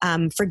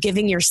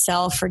 forgiving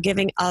yourself,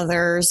 forgiving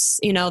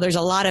others. There's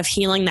a lot of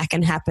healing that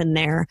can happen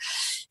there.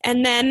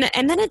 And then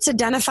it's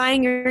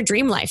identifying your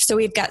dream life. So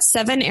we've got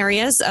 7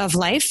 areas of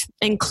life,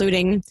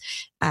 including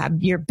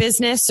your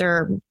business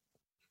or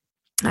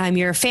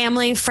your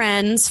family,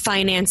 friends,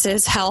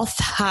 finances, health,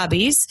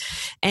 hobbies,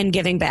 and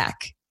giving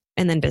back.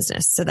 And then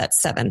business. So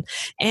that's 7.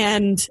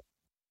 And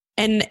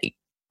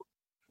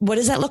what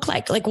does that look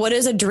like? What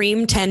does a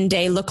dream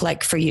 10-day look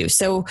like for you?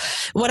 So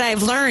what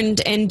I've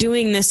learned in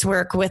doing this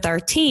work with our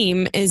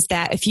team is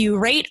that if you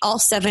rate all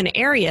 7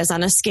 areas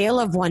on a scale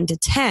of 1 to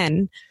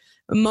 10,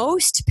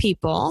 most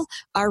people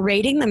are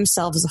rating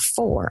themselves a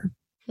 4.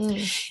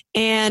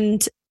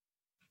 And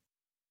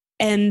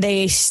and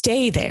they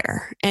stay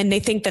there and they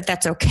think that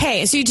that's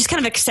okay. So you just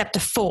kind of accept a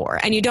 4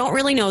 and you don't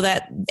really know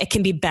that it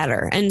can be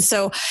better. And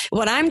so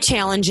what I'm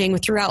challenging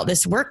throughout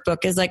this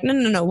workbook is like,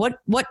 no.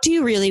 What do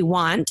you really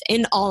want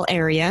in all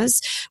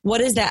areas? What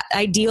does that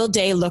ideal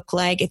day look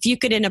like? If you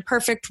could, in a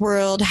perfect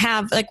world,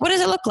 have like, what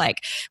does it look like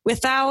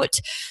without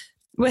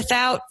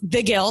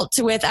the guilt,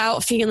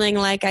 without feeling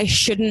like I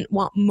shouldn't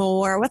want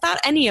more, without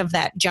any of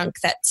that junk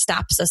that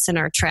stops us in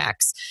our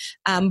tracks.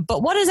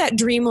 But what does that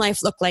dream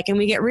life look like? And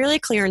we get really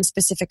clear and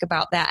specific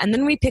about that. And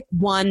then we pick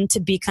one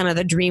to be kind of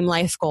the dream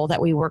life goal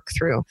that we work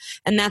through.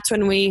 And that's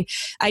when we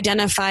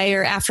identify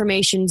your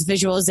affirmations,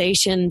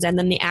 visualizations, and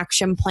then the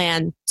action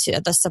plan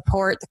to the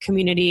support, the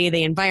community,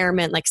 the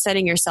environment, like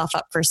setting yourself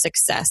up for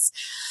success.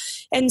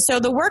 And so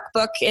the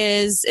workbook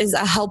is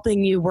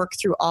helping you work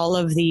through all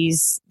of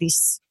these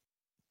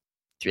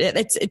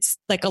it's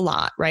like a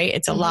lot, right?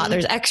 It's a lot.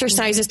 There's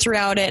exercises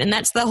throughout it. And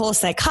that's the whole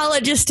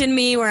psychologist in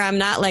me where I'm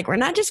not like, we're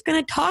not just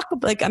going to talk,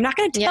 like, I'm not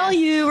going to tell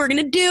you, we're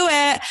going to do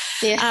it.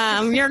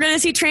 Yeah. You're going to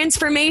see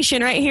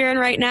transformation right here and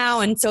right now.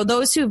 And so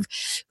those who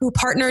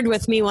partnered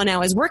with me when I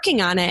was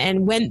working on it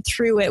and went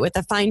through it with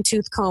a fine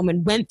tooth comb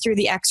and went through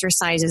the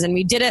exercises, and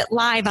we did it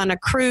live on a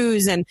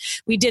cruise, and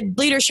we did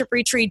leadership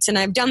retreats, and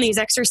I've done these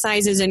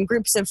exercises in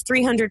groups of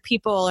 300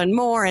 people and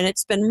more. And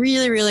it's been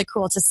really, really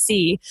cool to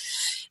see.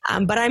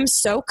 But I'm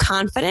so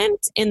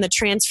confident in the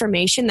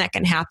transformation that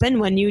can happen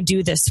when you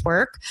do this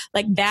work.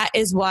 Like, that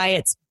is why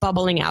it's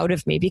bubbling out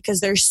of me, because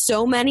there's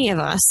so many of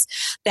us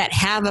that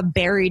have a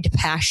buried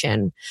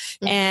passion.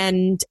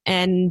 And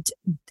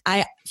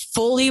I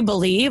fully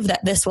believe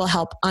that this will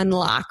help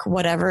unlock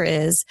whatever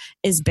is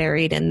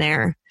buried in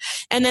there.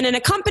 And then an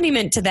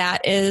accompaniment to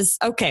that is,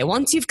 okay,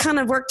 once you've kind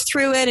of worked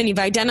through it and you've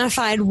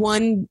identified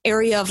one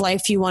area of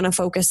life you want to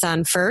focus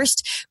on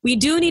first, we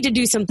do need to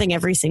do something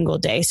every single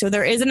day. So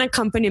there is an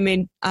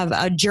accompaniment of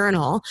a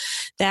journal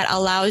that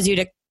allows you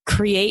to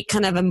create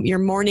kind of your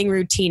morning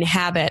routine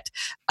habit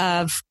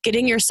of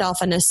getting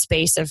yourself in a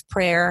space of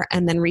prayer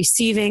and then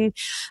receiving,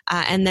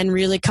 and then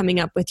really coming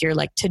up with your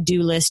like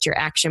to-do list, your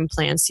action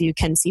plan, so you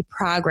can see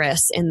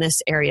progress in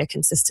this area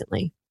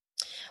consistently.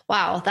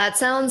 Wow, that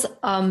sounds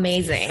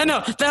amazing. I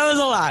know that was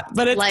a lot,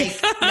 but it's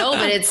like, no,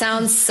 but it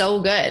sounds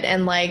so good.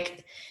 And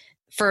like,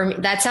 for me,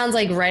 that sounds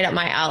like right up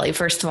my alley.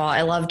 First of all,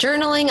 I love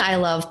journaling. I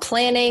love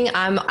planning.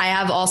 I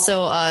have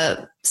also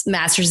a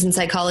master's in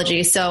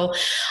psychology. So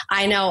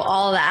I know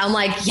all of that. I'm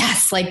like,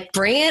 yes, like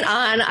bring it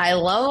on. I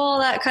love all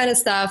that kind of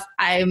stuff.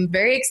 I'm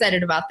very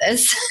excited about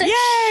this.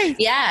 Yay!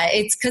 Yeah.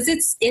 It's cause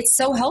it's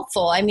so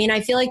helpful. I mean,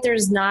 I feel like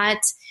there's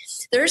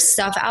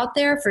stuff out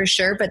there for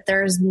sure, but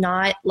there's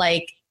not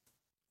like,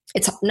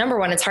 it's number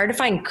one, it's hard to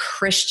find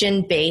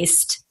Christian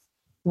based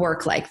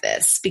work like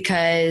this,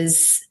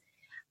 because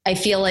I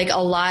feel like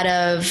a lot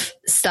of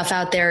stuff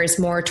out there is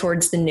more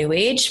towards the new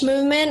age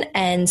movement.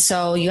 And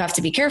so you have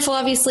to be careful,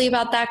 obviously,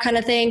 about that kind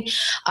of thing.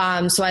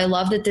 So I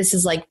love that this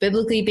is like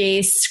biblically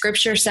based,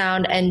 scripture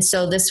sound. And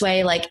so this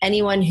way, like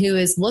anyone who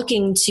is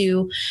looking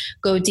to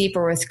go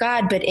deeper with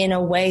God, but in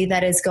a way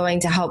that is going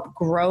to help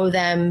grow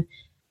them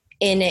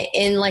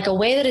in like a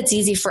way that it's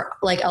easy for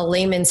like a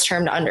layman's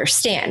term to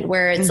understand,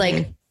 where it's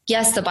like,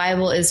 yes, the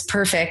Bible is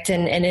perfect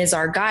and is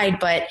our guide,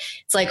 but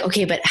it's like,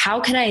 okay, but how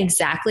can I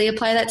exactly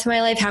apply that to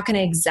my life? How can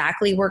I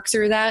exactly work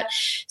through that?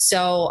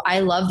 So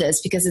I love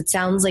this because it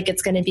sounds like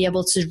it's going to be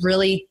able to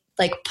really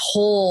like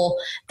pull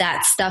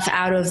that stuff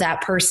out of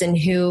that person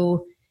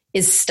who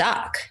is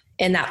stuck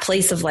in that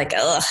place of like,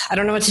 ugh, I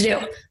don't know what to do.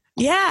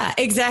 Yeah,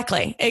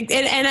 exactly.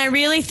 And I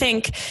really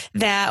think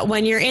that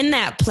when you're in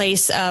that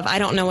place of, I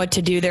don't know what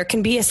to do, there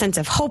can be a sense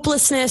of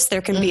hopelessness.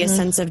 There can be a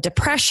sense of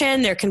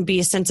depression. There can be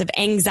a sense of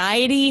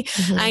anxiety.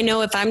 I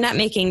know if I'm not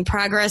making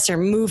progress or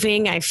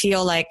moving, I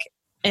feel like,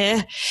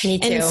 Me too.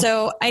 And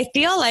so I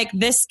feel like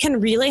this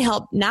can really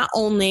help, not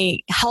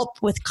only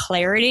help with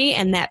clarity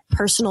and that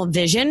personal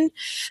vision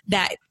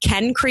that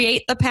can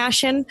create the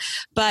passion,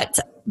 but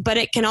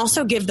it can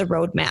also give the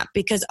roadmap,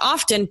 because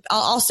often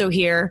I'll also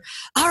hear,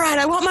 all right,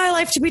 I want my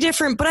life to be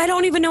different, but I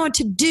don't even know what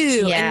to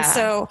do. Yeah. And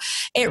so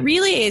it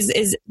really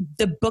is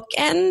the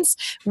bookends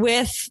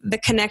with the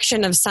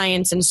connection of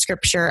science and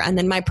scripture, and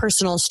then my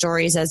personal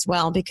stories as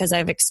well, because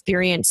I've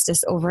experienced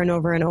this over and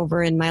over and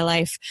over in my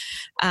life.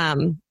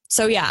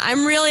 So yeah,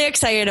 I'm really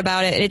excited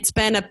about it. It's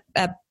been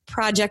a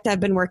project I've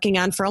been working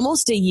on for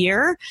almost a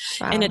year.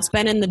 Wow. And it's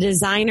been in the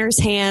designer's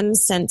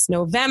hands since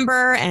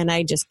November. And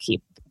I just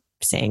keep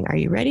saying, are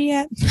you ready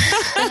yet?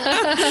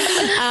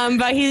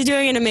 But he's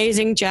doing an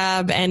amazing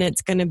job, and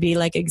it's going to be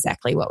like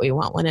exactly what we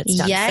want when it's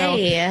done.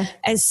 Yay. So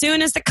as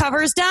soon as the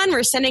cover's done,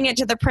 we're sending it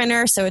to the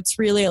printer. So it's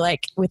really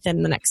like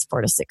within the next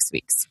 4 to 6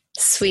 weeks.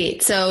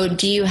 Sweet. So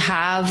do you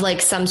have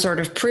like some sort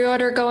of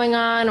pre-order going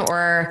on,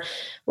 or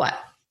what?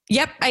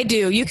 Yep, I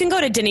do. You can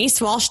go to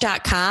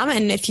denisewalsh.com,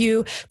 and if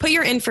you put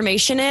your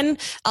information in,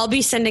 I'll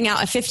be sending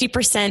out a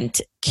 50%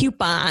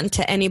 coupon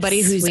to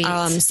anybody who's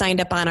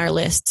signed up on our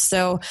list.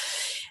 So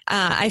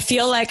I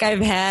feel like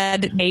I've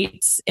had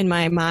dates in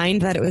my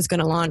mind that it was going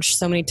to launch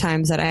so many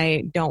times that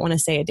I don't want to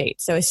say a date.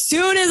 So as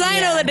soon as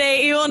I know the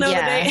date, you will know the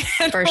date.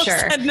 For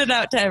sure. Send it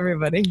out to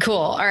everybody. Cool.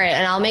 All right.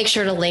 And I'll make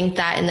sure to link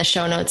that in the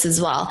show notes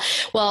as well.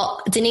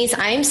 Well, Denise,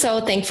 I'm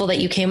so thankful that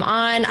you came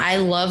on. I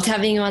loved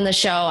having you on the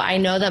show. I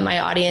know that my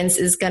audience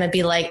is going to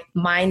be like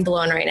mind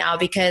blown right now,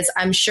 because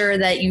I'm sure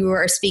that you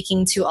are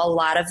speaking to a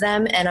lot of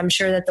them, and I'm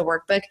sure that the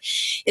workbook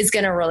is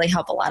going to really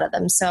help a lot of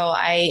them. So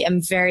I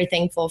am very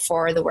thankful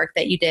for the work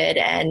that you did.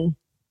 And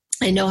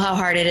I know how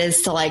hard it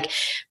is to like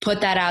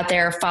put that out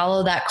there,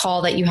 follow that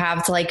call that you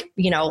have to like,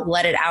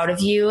 let it out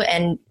of you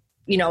and,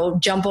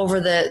 jump over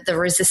the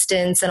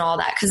resistance and all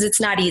that. 'Cause it's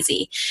not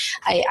easy.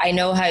 I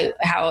know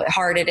how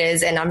hard it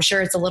is. And I'm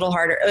sure it's a little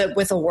harder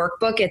with a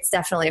workbook. It's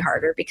definitely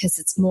harder because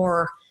it's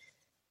more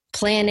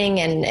planning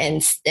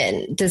and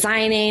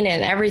designing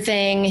and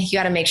everything. You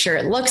got to make sure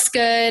it looks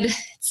good.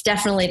 It's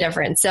definitely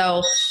different.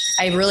 So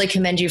I really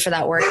commend you for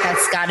that work.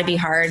 That's got to be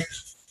hard.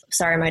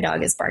 Sorry, my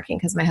dog is barking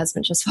because my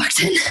husband just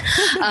walked in.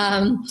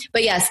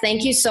 But yes,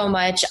 thank you so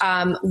much.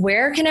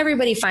 Where can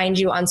everybody find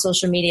you on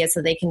social media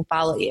so they can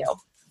follow you?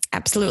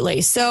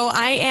 Absolutely. So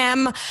I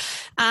am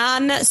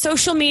on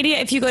social media.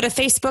 If you go to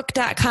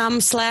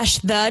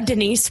facebook.com/the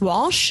Denise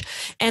Walsh,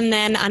 and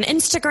then on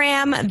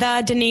Instagram,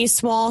 the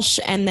Denise Walsh,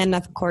 and then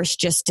of course,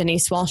 just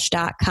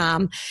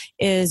denisewalsh.com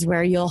is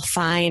where you'll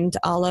find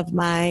all of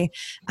my,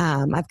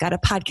 I've got a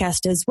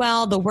podcast as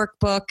well, the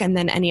workbook, and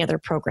then any other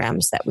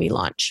programs that we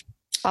launch.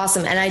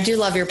 Awesome. And I do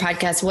love your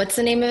podcast. What's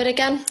the name of it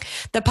again?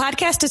 The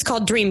podcast is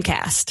called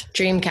Dreamcast.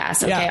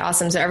 Dreamcast. Okay,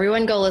 awesome. So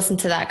everyone go listen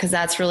to that because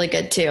that's really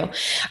good too. All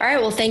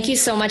right. Well, thank you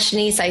so much,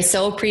 Denise. I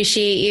so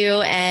appreciate you.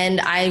 And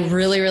I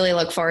really, really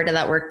look forward to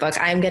that workbook.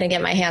 I'm going to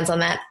get my hands on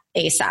that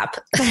ASAP.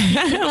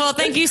 Well,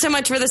 thank you so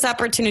much for this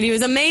opportunity. It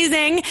was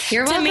amazing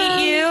to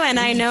meet you.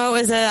 And I know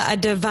it was a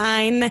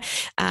divine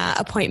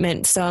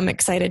appointment. So I'm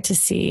excited to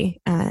see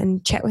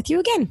and chat with you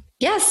again.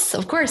 Yes,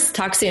 of course.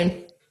 Talk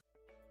soon.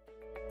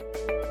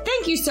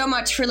 Thank you so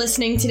much for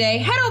listening today.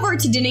 Head over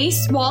to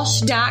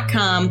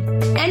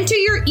denisewalsh.com. Enter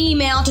your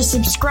email to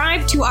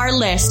subscribe to our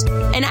list,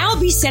 and I'll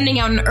be sending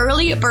out an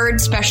early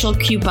bird special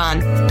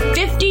coupon.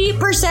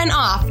 50%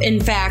 off, in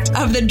fact,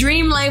 of the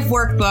Dream Life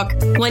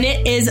Workbook when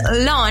it is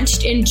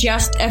launched in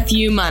just a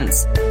few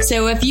months.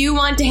 So if you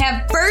want to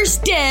have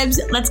first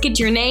dibs, let's get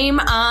your name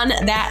on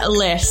that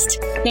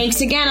list.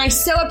 Thanks again. I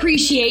so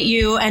appreciate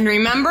you. And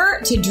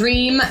remember to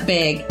dream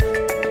big.